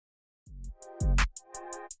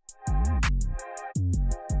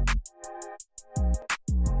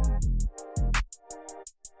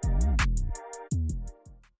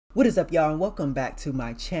What is up, y'all, and welcome back to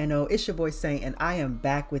my channel. It's your boy Saint, and I am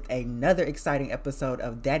back with another exciting episode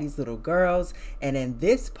of Daddy's Little Girls. And in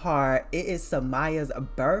this part, it is Semyah's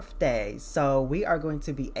birthday, so we are going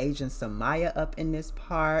to be aging Semyah up in this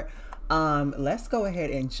part. Let's go ahead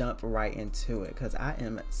and jump right into it because I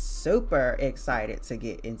am super excited to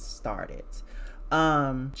get it started.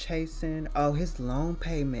 Chasing, oh, his loan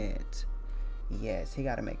payment. Yes, he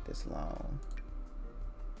got to make this loan.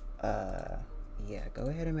 Yeah, go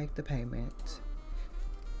ahead and make the payment.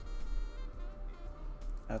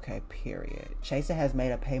 Okay, period. Chaser has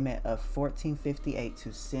made a payment of $14.58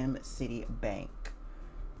 to Sim City Bank.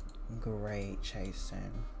 Great,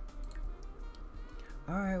 Chasen.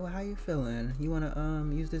 All right, well, how you feeling? You wanna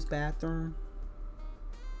use this bathroom?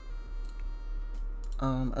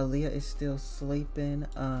 Aaliyah is still sleeping.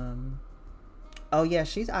 Oh yeah,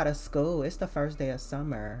 she's out of school. It's the first day of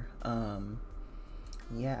summer.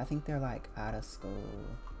 Yeah, I think they're like out of school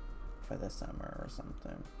for the summer or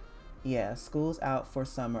something. Yeah, school's out for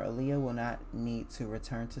summer. Aaliyah will not need to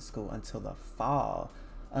return to school until the fall,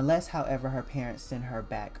 unless, however, her parents send her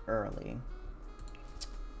back early.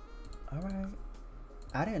 All right.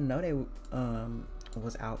 I didn't know they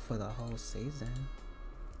was out for the whole season.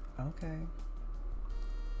 Okay.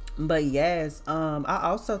 But yes, I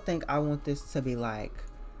also think I want this to be like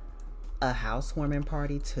a housewarming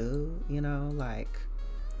party too, you know, like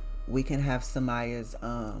we can have Semyah's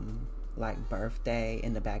like birthday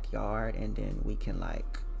in the backyard, and then we can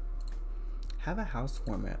like have a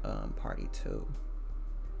housewarming party too.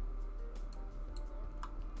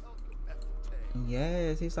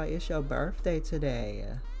 Yes, he's like, it's your birthday today.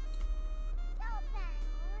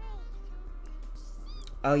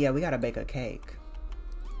 Oh yeah, we gotta bake a cake.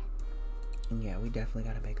 Yeah, we definitely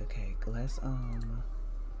gotta bake a cake. Let's oh,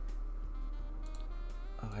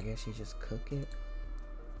 I guess you just cook it.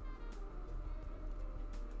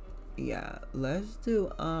 Yeah, let's do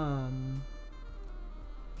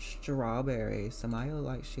strawberry.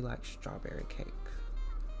 Semyah she likes strawberry cake.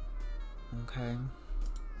 Okay.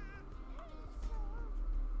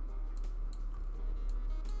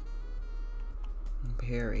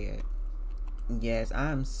 Period. Yes,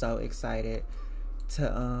 I'm so excited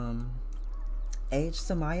to age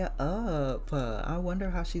Semyah up. I wonder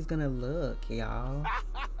how she's gonna look, y'all.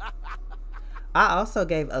 I also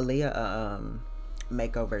gave Aaliyah a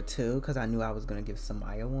makeover too, because I knew I was gonna give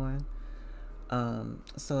Semyah one.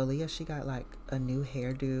 So Aaliyah, she got like a new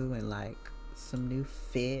hairdo and like some new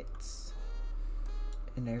fits,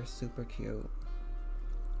 and they're super cute.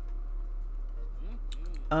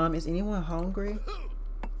 Is anyone hungry?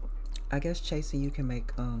 I guess Chasey, you can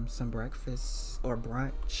make some breakfast or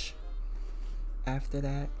brunch after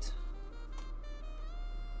that.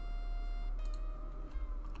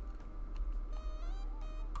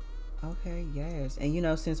 Okay, yes. And you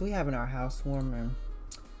know, since we having our housewarming,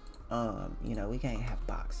 you know, we can't have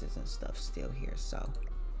boxes and stuff still here, so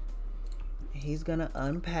he's gonna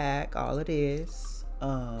unpack all of this.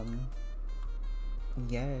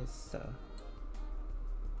 Yes.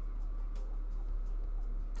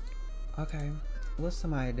 Okay, what's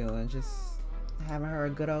Semyah doing? Just having her a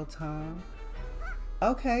good old time?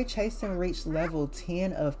 Okay, Chasen reached level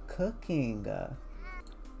 10 of cooking.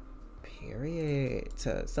 Period.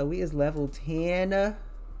 So we is level 10. I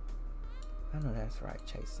know that's right,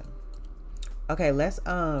 Chasen. Okay, let's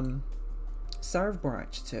serve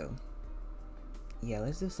brunch too. Yeah,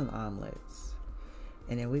 let's do some omelets.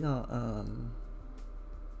 And then we gonna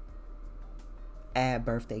add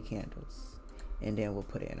birthday candles. And then we'll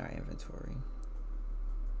put it in our inventory.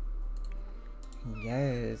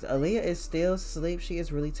 Yes, Aaliyah is still asleep. She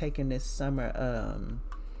is really taking this summer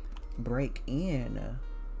break in.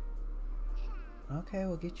 Okay,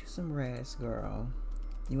 we'll get you some rest, girl.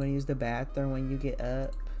 You want to use the bathroom when you get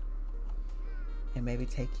up? And maybe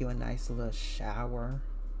take you a nice little shower.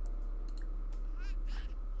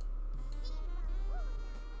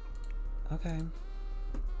 Okay.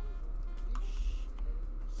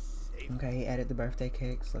 Okay, he added the birthday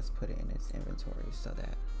cakes. Let's put it in his inventory so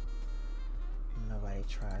that nobody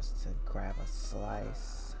tries to grab a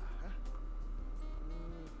slice.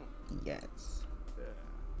 Yes.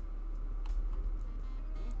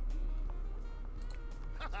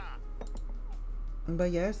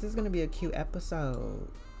 But yes, this is gonna be a cute episode.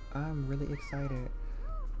 I'm really excited.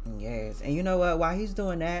 Yes, and you know what? While he's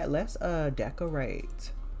doing that, let's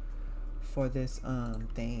decorate for this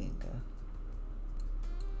thing.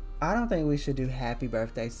 I don't think we should do happy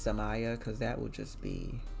birthday Semyah, because that would just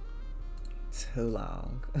be too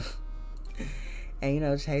long. And you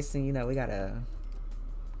know, Chasing, you know, we gotta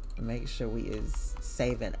make sure we is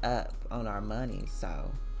saving up on our money,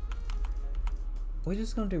 so We're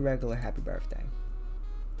just gonna do regular happy birthday.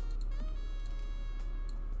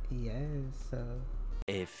 Yes.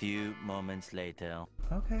 A few moments later.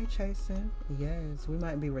 Okay, Chasen. Yes, we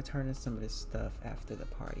might be returning some of this stuff after the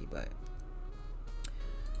party, but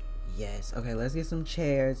yes. Okay, let's get some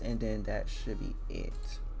chairs and then that should be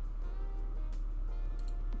it.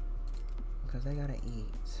 Because they gotta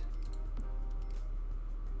eat.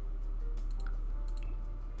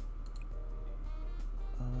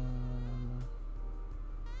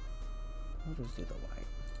 We'll just do the white.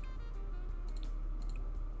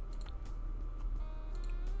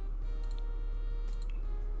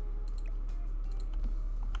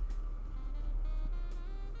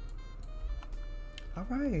 All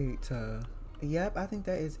right. Yep, I think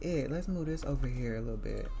that is it. Let's move this over here a little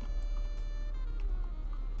bit.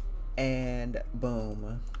 And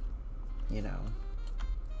boom. You know.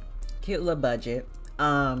 Cute little budget.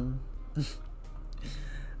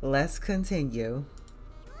 Let's continue.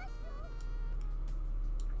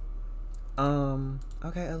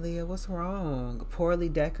 Okay, Aaliyah, what's wrong? Poorly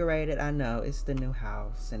decorated. I know, it's the new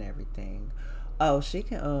house and everything. Oh, she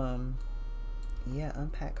can, yeah,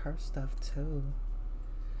 unpack her stuff too.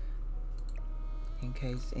 In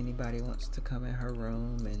case anybody wants to come in her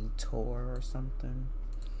room and tour or something.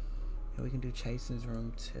 And we can do Chasen's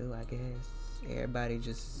room too, I guess. Everybody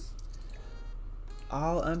just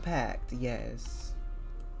all unpacked, yes.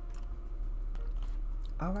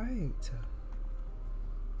 All right.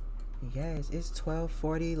 Yes, it's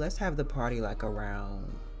 12:40. Let's have the party like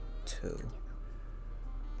around 2.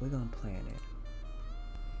 We're gonna plan it.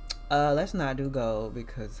 Let's not do gold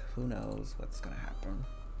because who knows what's gonna happen.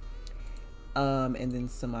 And then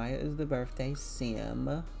Semyah is the birthday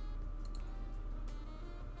sim.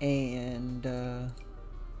 And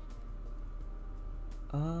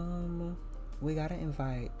we gotta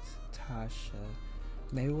invite Tasha.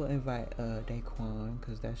 Maybe we'll invite Daquan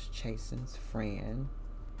because that's Chasen's friend.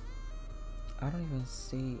 I don't even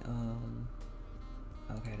see,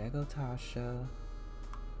 okay, there go Tasha.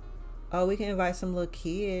 Oh, we can invite some little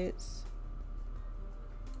kids.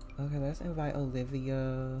 Okay, let's invite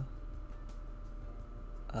Olivia.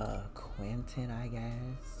 Quentin, I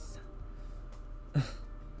guess.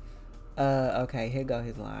 Okay, here go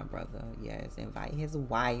his line, brother. Yes, invite his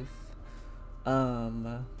wife.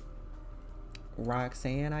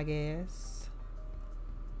 Roxanne, I guess.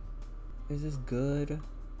 Is this good?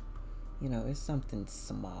 You know, it's something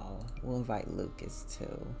small. We'll invite Lucas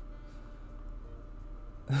too.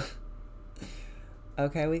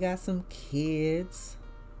 Okay, we got some kids.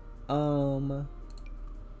 Yeah,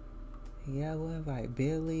 we'll invite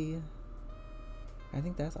Billy. I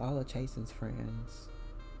think that's all of Chasen's friends.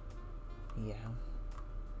 Yeah.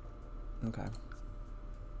 Okay.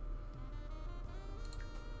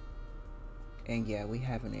 And yeah, we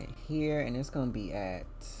having it here, and it's gonna be at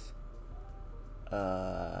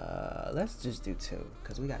let's just do 2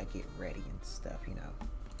 because we gotta get ready and stuff, you know.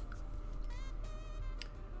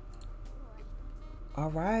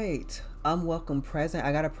 All right, welcome present.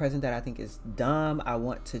 I got a present that I think is dumb. I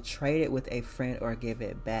want to trade it with a friend or give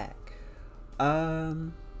it back.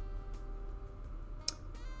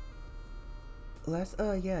 Let's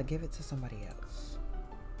yeah, give it to somebody else.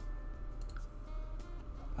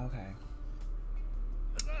 Okay.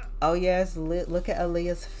 Oh yes, look at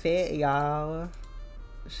Aaliyah's fit, y'all.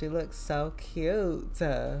 She looks so cute.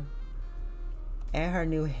 And her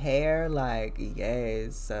new hair, like,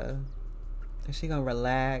 yes. Is she gonna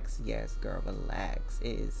relax? Yes, girl, relax.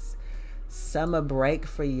 It is summer break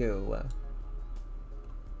for you.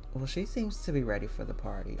 Well, she seems to be ready for the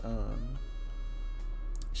party.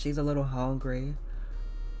 She's a little hungry,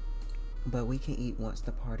 but we can eat once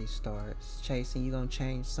the party starts. Chasen, you gonna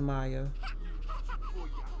change Semyah?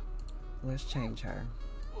 Let's change her.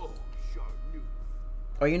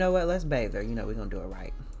 Or you know what? Let's bathe her. You know, we're gonna do it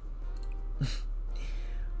right.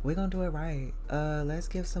 We're gonna do it right. Let's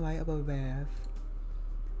give Semyah a bubble bath.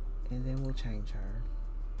 And then we'll change her.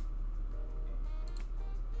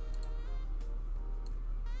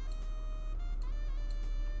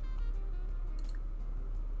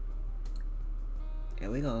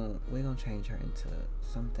 And we're gonna change her into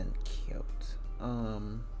something cute.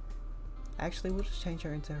 Actually, we'll just change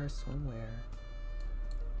her into her swimwear.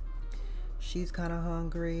 She's kind of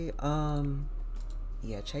hungry.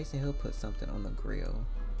 Yeah, Chasen, he'll put something on the grill.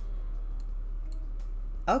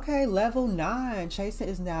 Okay, level 9. Chasen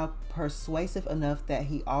is now persuasive enough that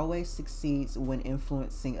he always succeeds when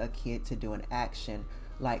influencing a kid to do an action,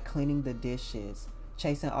 like cleaning the dishes.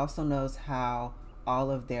 Chasen also knows how all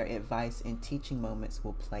of their advice and teaching moments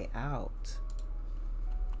will play out.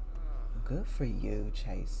 Good for you,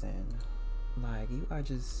 Chasen. Like, you are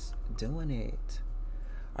just doing it.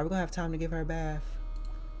 Are we gonna have time to give her a bath?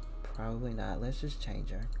 Probably not. Let's just change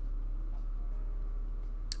her.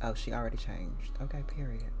 Oh, she already changed. Okay,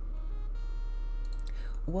 period.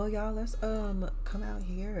 Well, y'all, let's come out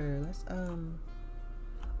here. Let's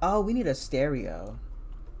oh, we need a stereo.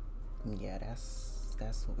 Yeah,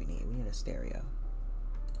 that's what we need. We need a stereo.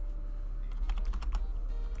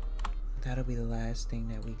 That'll be the last thing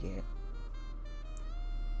that we get.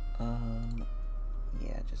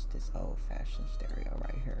 Yeah, just this old-fashioned stereo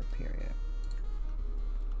right here, period.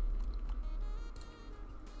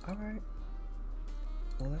 All right.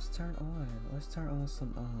 Well, let's turn on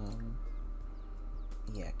some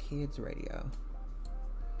yeah, kids radio.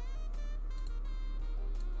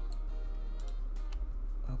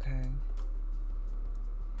 Okay.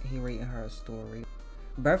 He reading her a story.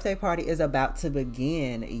 Birthday party is about to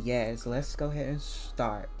begin. Yes, let's go ahead and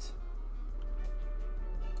start.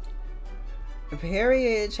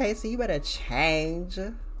 Period. Chasey, you better change.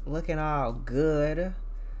 Looking all good.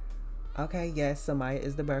 Okay, yes, Semyah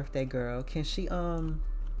is the birthday girl. Can she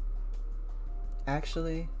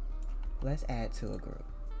actually, let's add to a group.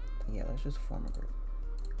 Yeah, let's just form a group.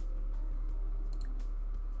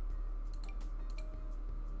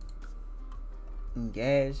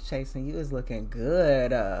 Yes, Chasing, you is looking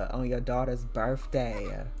good on your daughter's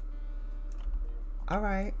birthday. All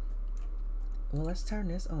right. Well, let's turn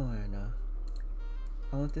this on.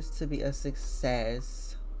 I want this to be a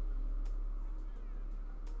success.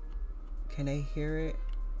 Can they hear it?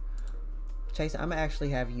 Chase, I'm gonna actually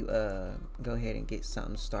have you go ahead and get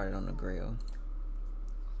something started on the grill.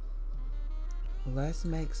 Let's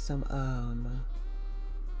make some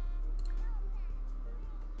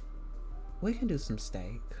we can do some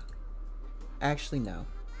steak. Actually, no,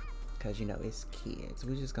 because you know it's kids.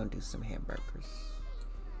 We're just gonna do some hamburgers.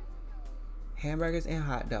 Hamburgers and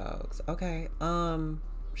hot dogs. Okay.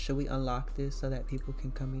 Should we unlock this so that people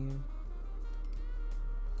can come in?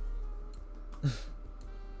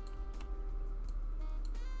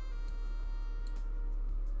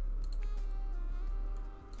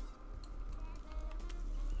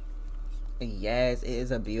 Yes, it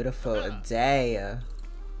is a beautiful day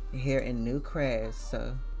here in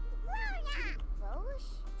Newcrest.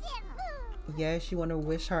 Yes, you want to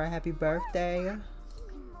wish her a happy birthday?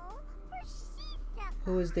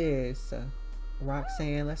 Who is this?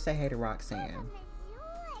 Roxanne. Let's say hey to Roxanne.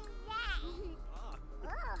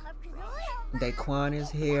 Daquan is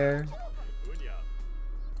here.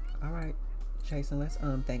 All right, Jason. Let's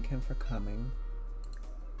thank him for coming.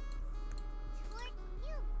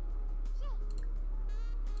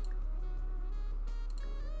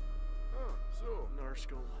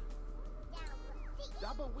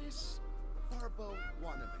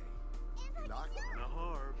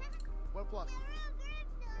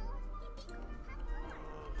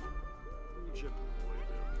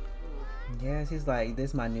 Yes, he's like,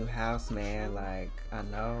 this is my new house, man. Like, I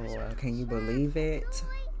know. Can you believe it?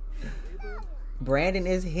 Brandon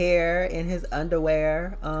is here in his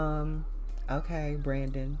underwear. Okay,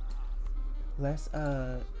 Brandon. Let's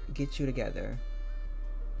get you together.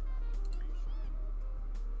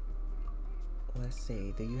 Let's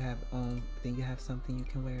see. Do you have something you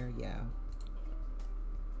can wear? Yeah.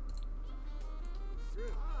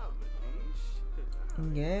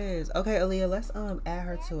 Yes. Okay, Aaliyah, let's add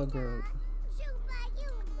her to a group.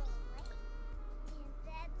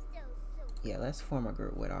 Yeah, let's form a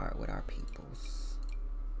group with our peoples.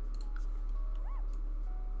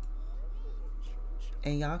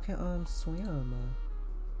 And y'all can swim.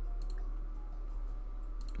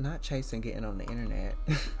 Not chasing getting on the internet.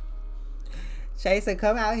 Chasing,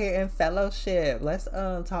 come out here and fellowship. Let's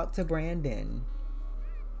talk to Brandon.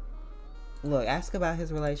 Look, ask about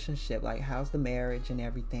his relationship. Like, how's the marriage and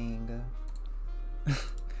everything?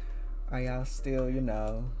 Are y'all still, you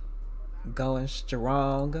know, going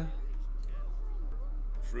strong?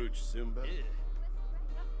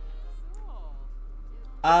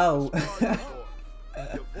 Oh.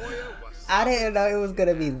 I didn't know it was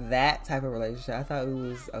gonna be that type of relationship. I thought it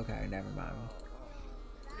was okay, never mind.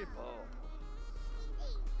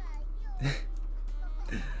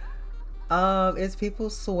 Is people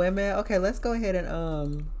swimming? Okay, let's go ahead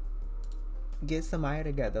and get Semyah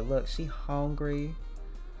together. Look, she hungry.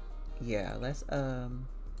 Yeah, let's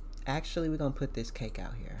actually we're gonna put this cake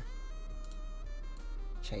out here.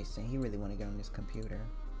 Chasing, he really want to get on this computer.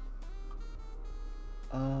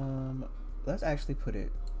 Let's actually put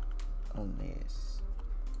it on this.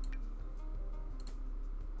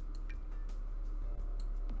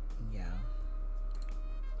 Yeah.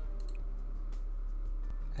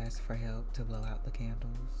 Ask for help to blow out the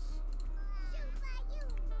candles.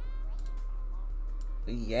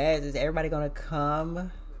 Yes, is everybody gonna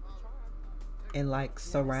come? and like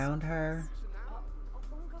surround her.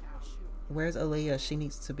 Where's Aaliyah? She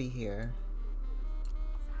needs to be here.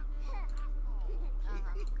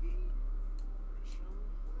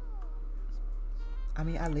 I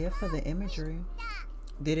mean, I live for the imagery.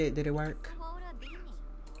 Did it work?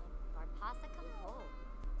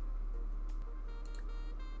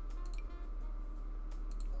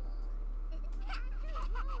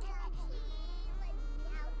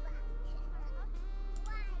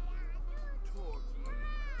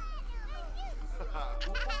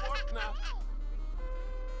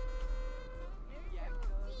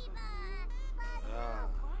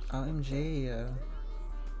 OMG.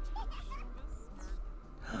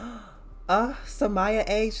 Semyah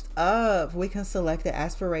aged up. We can select the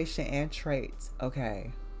aspiration and traits.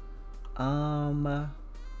 Okay. Semyah's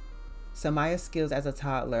skills as a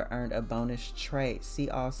toddler earned a bonus trait. See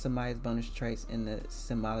all Semyah's bonus traits in the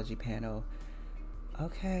Semology panel.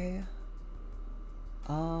 Okay.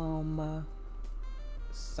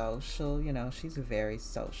 Social, you know, she's very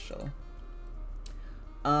social.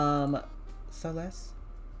 So let's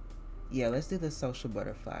do the social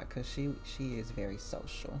butterfly, because she is very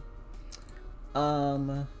social.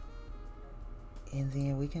 And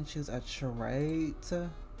then we can choose a trait.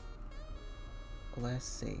 Let's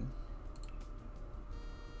see.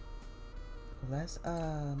 Let's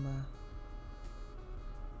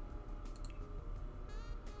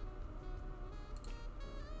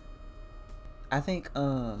I think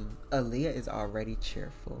Aaliyah is already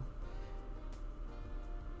cheerful.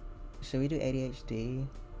 Should we do ADHD?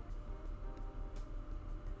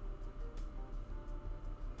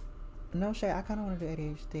 No, Shay, I kind of want to do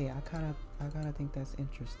ADHD. I kind of think that's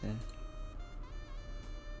interesting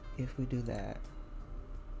if we do that.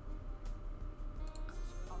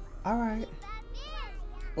 All right.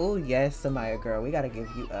 Oh yes, Semyah girl, we gotta give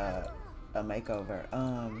you a makeover.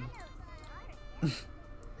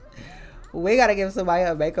 We gotta give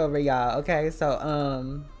Semyah a makeover, y'all. Okay,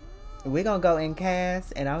 so we're gonna go in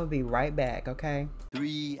cast, and I'm gonna be right back. Okay.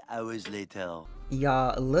 3 hours later.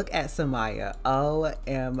 Y'all, look at Semyah. OMG.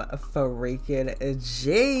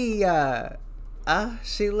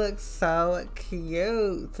 She looks so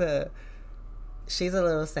cute. She's a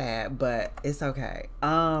little sad, but it's okay.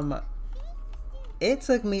 It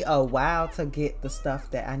took me a while to get the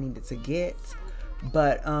stuff that I needed to get,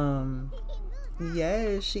 but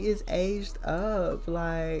yeah, she is aged up.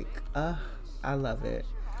 Like, I love it.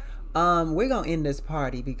 We're gonna end this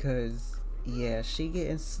party because yeah, she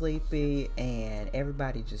getting sleepy and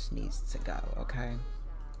everybody just needs to go. Okay,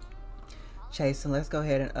 Chasen, let's go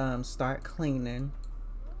ahead and start cleaning.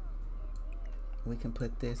 We can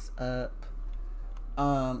put this up.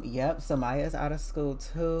 Yep, Semyah is out of school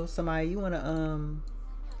too. Semyah, you wanna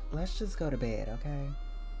let's just go to bed, okay?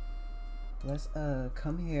 Let's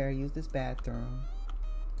come here, use this bathroom.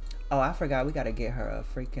 Oh, I forgot, we gotta get her a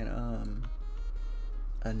freaking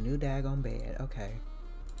a new daggone bed. Okay.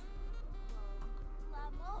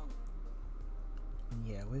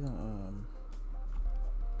 Yeah, we're gonna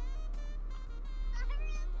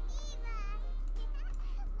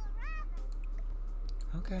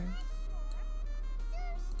okay.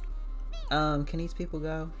 Can these people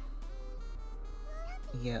go?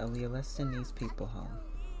 Yeah, Aaliyah, let's send these people home.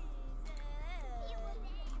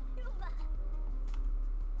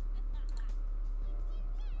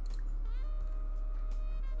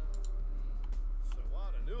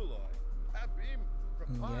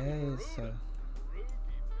 Yes.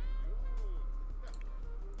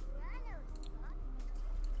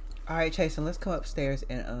 All right, Chasen, let's come upstairs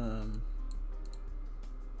and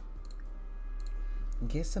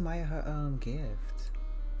get Semyah her gift.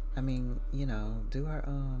 I mean, you know, do her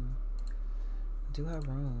room.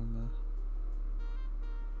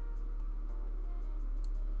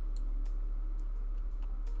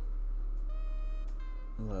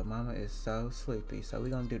 Look, mama is so sleepy, so we're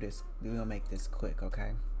gonna do this. We're gonna make this quick,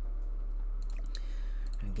 okay?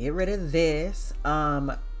 And get rid of this.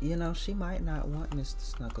 You know, she might not want Mr.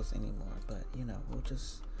 Snuggles anymore, but you know, we'll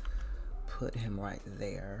just put him right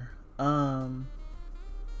there.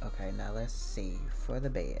 Okay, now let's see for the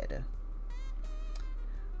bed.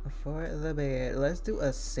 Let's do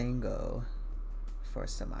a single for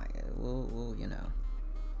Semyah. We'll you know,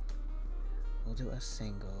 we'll do a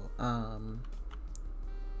single.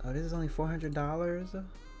 Oh, this is only $400.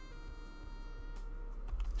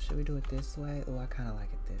 Should we do it this way? Oh, I kind of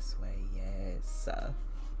like it this way. Yes.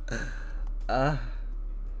 I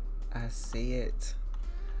see it.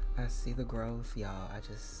 I see the growth, y'all. I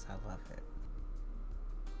love it.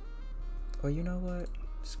 Or you know what?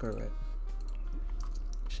 Screw it.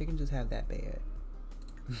 She can just have that bed.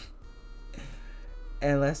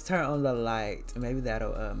 And let's turn on the light. Maybe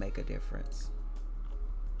that'll make a difference.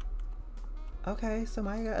 Okay,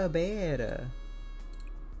 Semyah got a bed.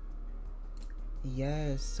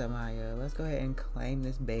 Yes, Semyah. Let's go ahead and claim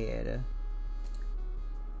this bed.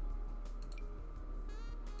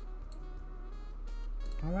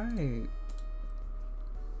 Alright.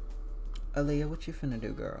 Aaliyah, what you finna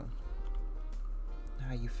do, girl?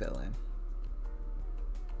 How you feeling?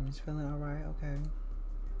 I'm just feeling alright, okay.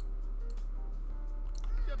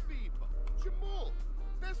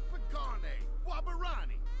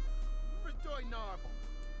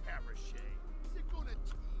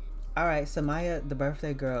 Alright, Semyah, the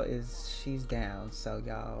birthday girl, she's down, so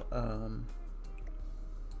y'all,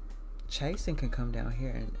 𝓏𝓮 can come down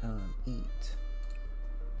here and eat.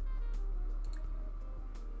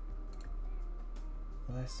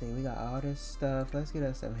 Let's see, we got all this stuff. Let's get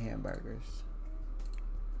us some hamburgers.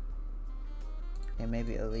 And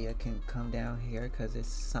maybe Aaliyah can come down here because it's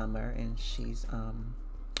summer and she's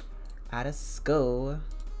out of school.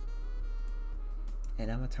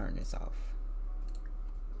 And I'm gonna turn this off.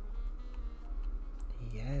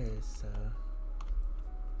 Yes.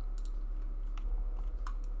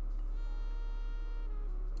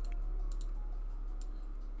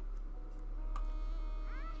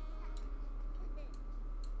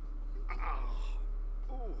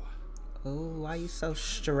 Oh, why you so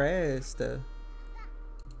stressed? Oh,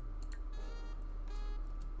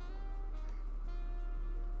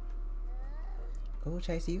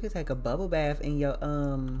 Chasey, you could take a bubble bath in your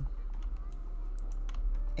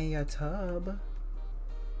tub.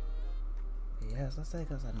 Yes, let's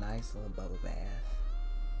take us a nice little bubble bath.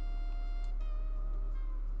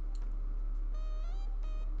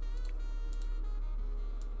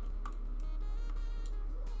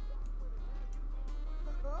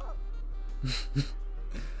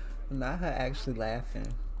 Not her actually laughing.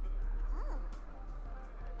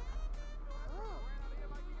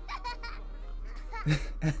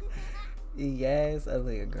 Yes,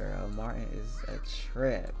 Aaliyah girl. Martin is a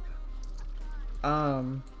trip.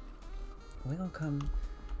 We're gonna come.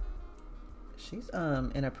 She's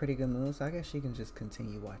in a pretty good mood, so I guess she can just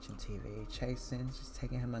continue watching TV. 𝓏𝓮, just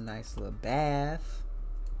taking him a nice little bath.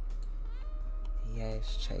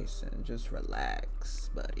 Yes, 𝓏𝓮, just relax,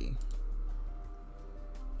 buddy.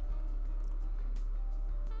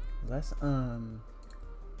 Let's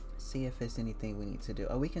see if there's anything we need to do.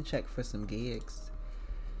 Oh, we can check for some gigs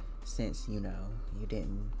since, you know, you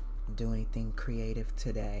didn't do anything creative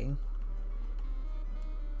today.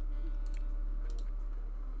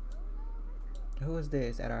 Who is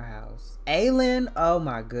this at our house? Aylin? Oh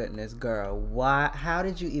my goodness, girl. Why? How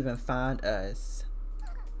did you even find us?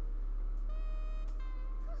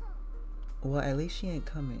 Well, at least she ain't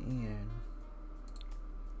coming in.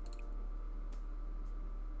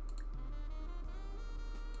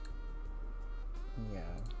 Yeah.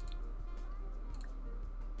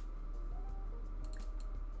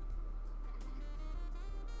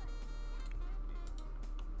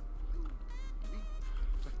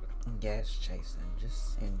 Yes, 𝓏𝓮,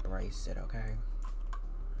 just embrace it, okay?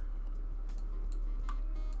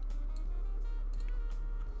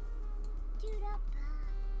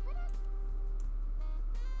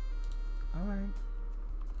 Alright.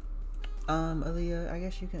 Aaliyah, I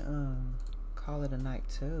guess you can call it a night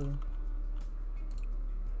too.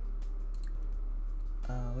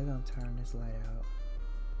 We're gonna turn this light out.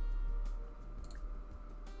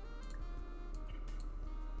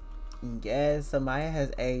 Yes, Semyah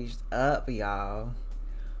has aged up, y'all.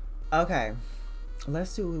 Okay, let's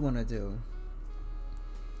see what we want to do.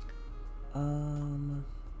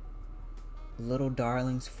 Little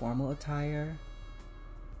darling's formal attire.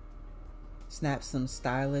 Snap some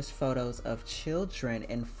stylish photos of children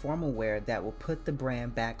in formal wear that will put the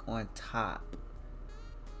brand back on top.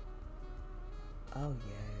 Oh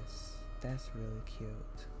yes, that's really cute.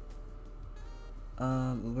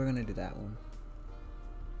 We're gonna do that one.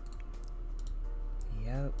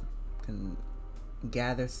 Yep. Can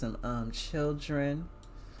gather some children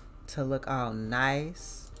to look all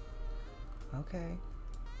nice. Okay.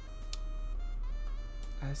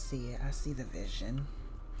 I see it. I see the vision.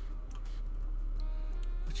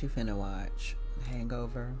 What you finna watch?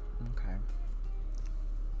 Hangover? Okay.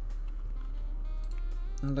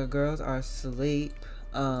 The girls are asleep.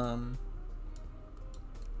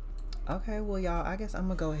 Okay, well, y'all, I guess I'm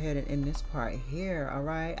gonna go ahead and end this part here. All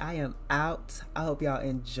right, I am out. I hope y'all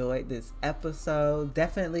enjoyed this episode.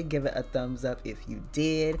 Definitely give it a thumbs up if you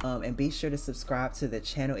did, and be sure to subscribe to the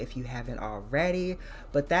channel if you haven't already.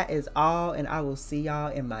 But that is all, and I will see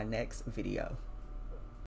y'all in my next video.